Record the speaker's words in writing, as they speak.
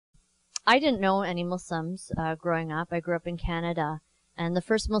I didn't know any Muslims growing up. I grew up in Canada, and the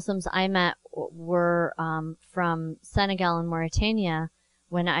first Muslims I met were from Senegal and Mauritania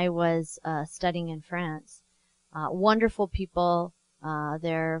when I was studying in France. Wonderful people.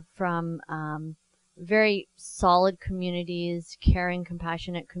 They're from very solid communities, caring,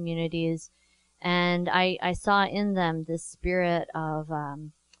 compassionate communities, and I saw in them this spirit of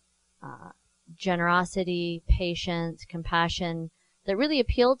uh, generosity, patience, compassion that really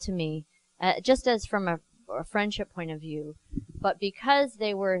appealed to me, just as from a friendship point of view. But because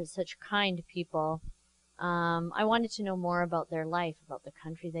they were such kind people, I wanted to know more about their life, about the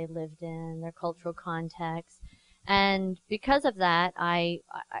country they lived in, their cultural context. And because of that,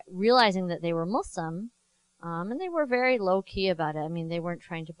 realizing that they were Muslim, and they were very low key about it. I mean, they weren't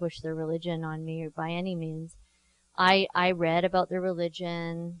trying to push their religion on me by any means. I read about their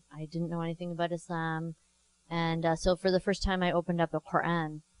religion. I didn't know anything about Islam. And so for the first time, I opened up the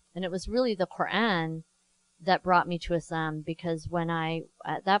Quran. And it was really the Quran that brought me to Islam, because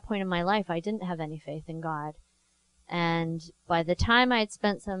at that point in my life, I didn't have any faith in God. And by the time I had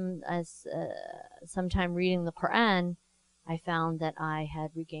spent some time reading the Quran, I found that I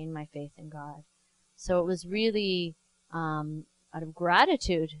had regained my faith in God. So it was really out of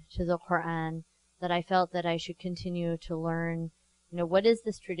gratitude to the Quran that I felt that I should continue to learn, what is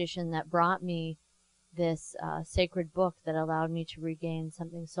this tradition that brought me this sacred book that allowed me to regain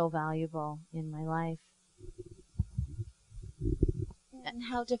something so valuable in my life. And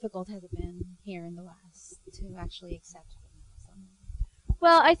how difficult has it been here in the West to actually accept Buddhism?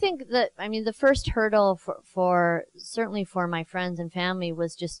 Well, I think that, the first hurdle for certainly for my friends and family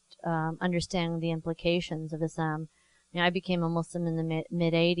was just understanding the implications of Islam. I became a Muslim in the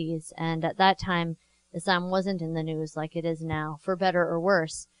mid-'80s, and at that time, Islam wasn't in the news like it is now, for better or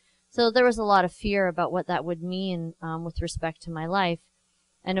worse. So there was a lot of fear about what that would mean with respect to my life.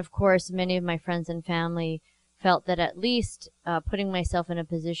 And of course, many of my friends and family felt that at least putting myself in a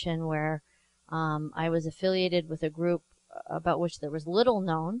position where I was affiliated with a group about which there was little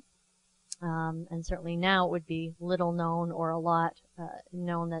known, and certainly now it would be little known or a lot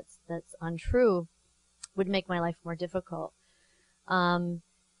known that's untrue, would make my life more difficult. I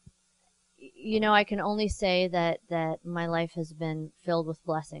can only say that my life has been filled with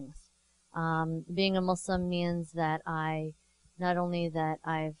blessings. Being a Muslim means that not only that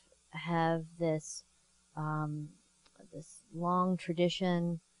I have this long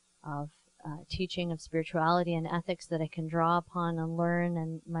tradition of teaching of spirituality and ethics that I can draw upon and learn,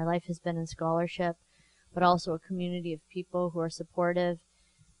 and my life has been in scholarship, but also a community of people who are supportive.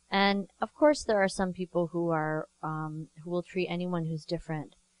 And of course, there are some people who will treat anyone who's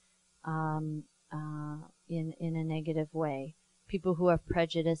different in a negative way. People who have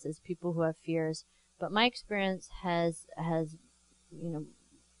prejudices, people who have fears. But my experience has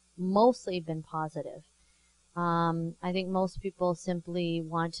mostly been positive. I think most people simply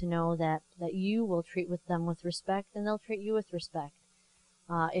want to know that you will treat them with respect, and they'll treat you with respect.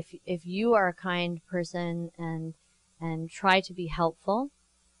 If you are a kind person and try to be helpful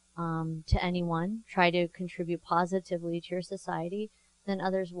to anyone, try to contribute positively to your society, then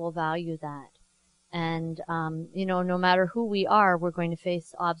others will value that. And no matter who we are, we're going to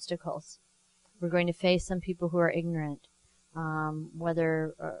face obstacles. We're going to face some people who are ignorant.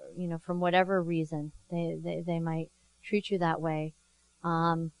 Whether from whatever reason they might treat you that way,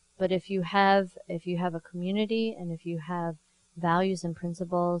 but if you have a community, and if you have values and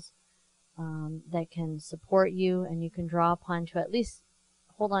principles that can support you, and you can draw upon to at least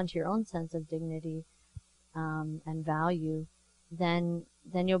hold on to your own sense of dignity and value, then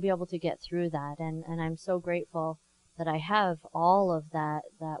you'll be able to get through that. And I'm so grateful that I have all of that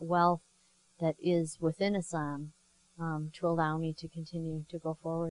wealth that is within Islam, to allow me to continue to go forward.